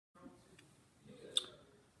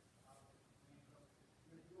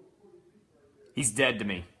He's dead to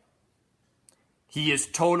me. He is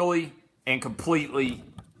totally and completely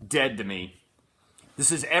dead to me.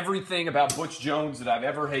 This is everything about Butch Jones that I've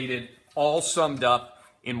ever hated, all summed up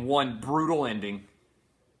in one brutal ending.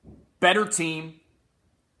 Better team,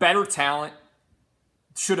 better talent,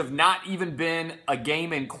 should have not even been a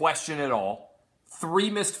game in question at all. 3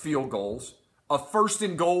 missed field goals, a 1st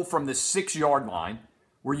and goal from the 6-yard line,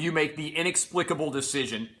 where you make the inexplicable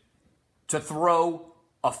decision to throw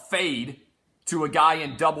a fade to a guy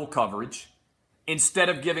in double coverage instead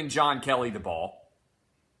of giving John Kelly the ball.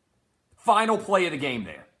 Final play of the game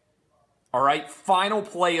there. All right? Final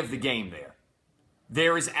play of the game there.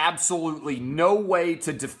 There is absolutely no way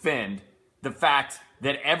to defend the fact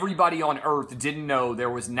that everybody on earth didn't know there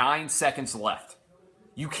was 9 seconds left.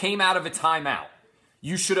 You came out of a timeout.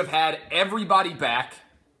 You should have had everybody back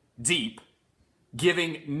deep,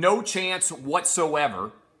 giving no chance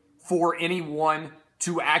whatsoever for anyone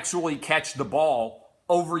to actually catch the ball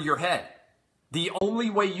over your head. The only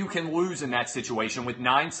way you can lose in that situation with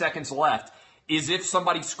 9 seconds left is if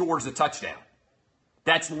somebody scores a touchdown.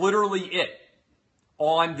 That's literally it.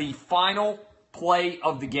 On the final play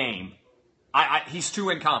of the game, he's too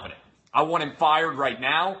incompetent. I want him fired right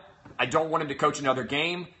now. I don't want him to coach another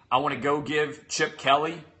game. I want to go give Chip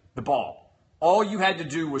Kelly the ball. All you had to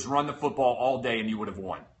do was run the football all day and you would have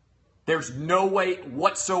won. There's no way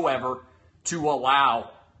whatsoever to allow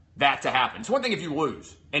that to happen. It's one thing if you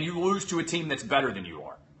lose, and you lose to a team that's better than you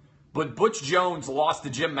are. But Butch Jones lost to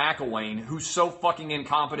Jim McElwain, who's so fucking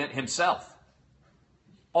incompetent himself.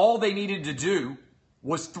 All they needed to do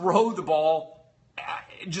was throw the ball,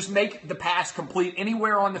 just make the pass complete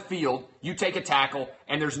anywhere on the field. You take a tackle,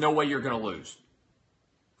 and there's no way you're going to lose.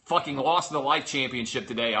 Fucking lost the life championship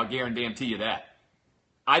today, I'll guarantee you that.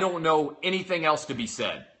 I don't know anything else to be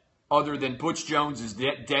said other than Butch Jones is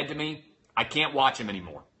dead to me. I can't watch him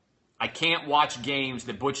anymore. I can't watch games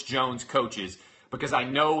that Butch Jones coaches because I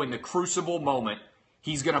know in the crucible moment,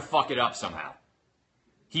 he's going to fuck it up somehow.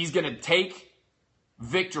 He's going to take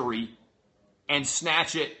victory and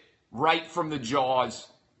snatch it right from the jaws,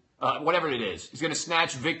 whatever it is. He's going to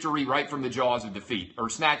snatch victory right from the jaws of defeat, or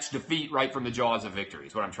snatch defeat right from the jaws of victory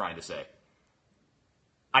is what I'm trying to say.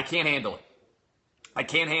 I can't handle it. I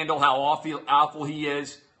can't handle how awful he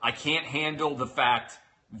is. I can't handle the fact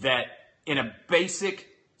that in a basic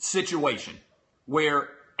situation where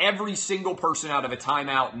every single person out of a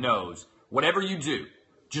timeout knows whatever you do,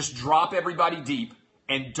 just drop everybody deep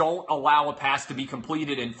and don't allow a pass to be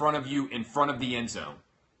completed in front of you, in front of the end zone.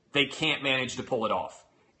 They can't manage to pull it off.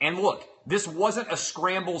 And look, this wasn't a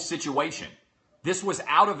scramble situation. This was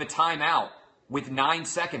out of a timeout with 9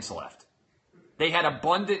 seconds left. They had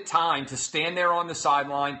abundant time to stand there on the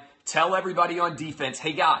sideline, tell everybody on defense,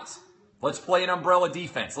 hey guys, let's play an umbrella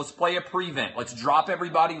defense. Let's play a prevent. Let's drop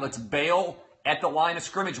everybody. Let's bail at the line of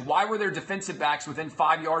scrimmage. Why were there defensive backs within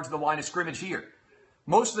 5 yards of the line of scrimmage here?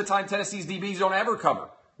 Most of the time, Tennessee's DBs don't ever cover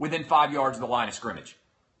within 5 yards of the line of scrimmage.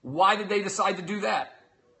 Why did they decide to do that?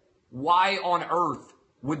 Why on earth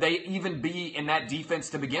would they even be in that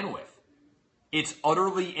defense to begin with? It's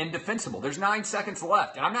utterly indefensible. There's 9 seconds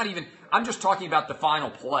left. And I'm just talking about the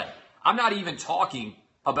final play. I'm not even talking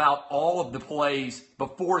about all of the plays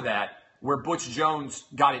before that where Butch Jones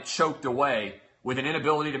got it choked away with an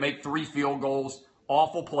inability to make 3 field goals,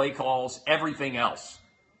 awful play calls, everything else.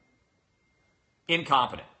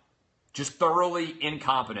 Incompetent. Just thoroughly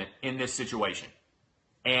incompetent in this situation.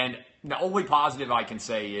 And the only positive I can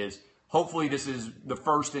say is hopefully this is the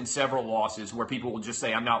first in several losses where people will just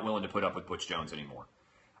say, I'm not willing to put up with Butch Jones anymore.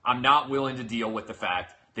 I'm not willing to deal with the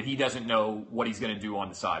fact that he doesn't know what he's going to do on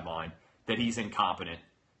the sideline, that he's incompetent,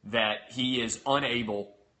 that he is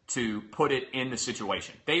unable to put it in the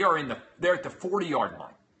situation. They're at the 40-yard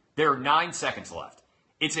line. There are 9 seconds left.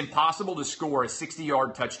 It's impossible to score a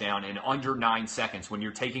 60-yard touchdown in under 9 seconds when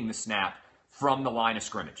you're taking the snap from the line of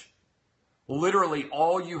scrimmage. Literally,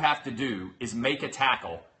 all you have to do is make a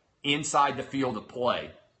tackle inside the field of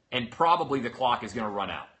play, and probably the clock is going to run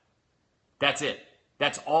out. That's it.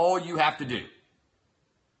 That's all you have to do.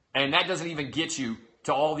 And that doesn't even get you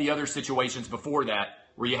to all the other situations before that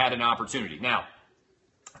where you had an opportunity. Now,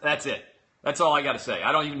 that's it. That's all I got to say.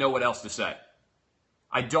 I don't even know what else to say.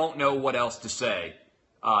 I don't know what else to say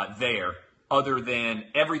there other than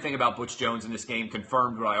everything about Butch Jones in this game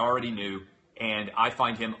confirmed what I already knew, and I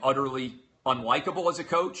find him utterly unlikable as a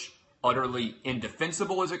coach, utterly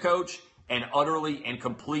indefensible as a coach, and utterly and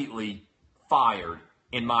completely fired,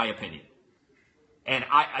 in my opinion. And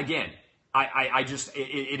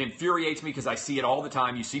it infuriates me because I see it all the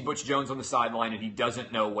time. You see Butch Jones on the sideline and he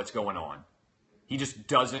doesn't know what's going on. He just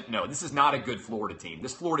doesn't know. This is not a good Florida team.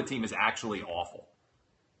 This Florida team is actually awful.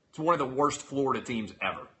 It's one of the worst Florida teams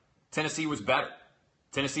ever. Tennessee was better.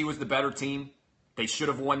 Tennessee was the better team. They should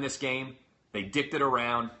have won this game. They dicked it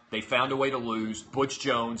around. They found a way to lose. Butch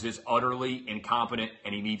Jones is utterly incompetent,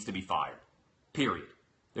 and he needs to be fired. Period.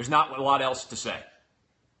 There's not a lot else to say.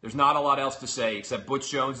 There's not a lot else to say except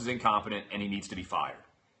Butch Jones is incompetent, and he needs to be fired.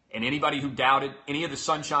 And anybody who doubted, any of the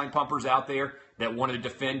sunshine pumpers out there that wanted to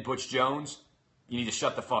defend Butch Jones, you need to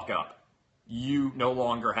shut the fuck up. You no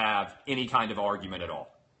longer have any kind of argument at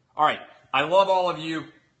all. All right. I love all of you.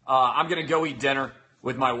 I'm going to go eat dinner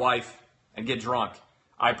with my wife and get drunk.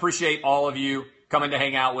 I appreciate all of you coming to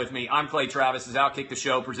hang out with me. I'm Clay Travis. This is Outkick the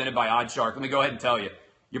Show presented by OddsShark. Let me go ahead and tell you,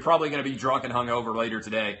 you're probably going to be drunk and hungover later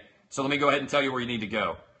today. So let me go ahead and tell you where you need to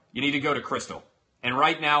go. You need to go to Crystal. And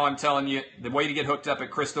right now I'm telling you, the way to get hooked up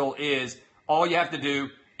at Crystal is all you have to do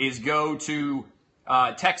is go to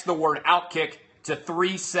text the word Outkick to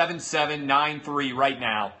 37793 right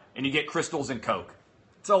now, and you get Crystals and Coke.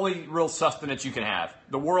 It's the only real sustenance you can have.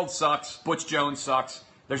 The world sucks. Butch Jones sucks.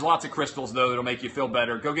 There's lots of crystals, though, that'll make you feel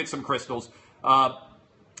better. Go get some crystals. And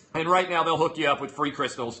right now, they'll hook you up with free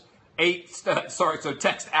crystals. So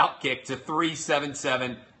text Outkick to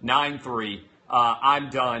 37793. I'm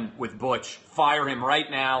done with Butch. Fire him right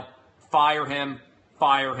now. Fire him.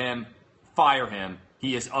 Fire him. Fire him.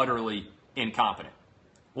 He is utterly incompetent.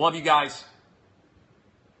 Love you guys.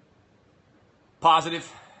 Positive.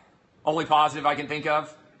 Only positive I can think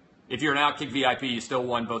of. If you're an Outkick VIP, you still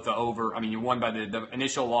won both the over. I mean, you won by the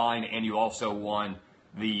initial line, and you also won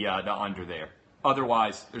the under there.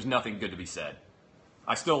 Otherwise, there's nothing good to be said.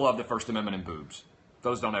 I still love the First Amendment and boobs.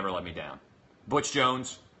 Those don't ever let me down. Butch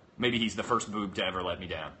Jones, maybe he's the first boob to ever let me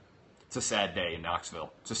down. It's a sad day in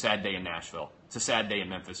Knoxville. It's a sad day in Nashville. It's a sad day in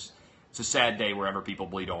Memphis. It's a sad day wherever people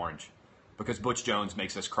bleed orange. Because Butch Jones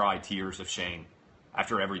makes us cry tears of shame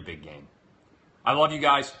after every big game. I love you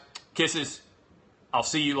guys. Kisses. I'll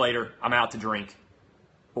see you later. I'm out to drink.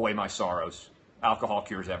 Away my sorrows. Alcohol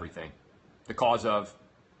cures everything. The cause of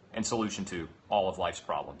and solution to all of life's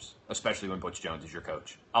problems, especially when Butch Jones is your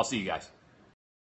coach. I'll see you guys.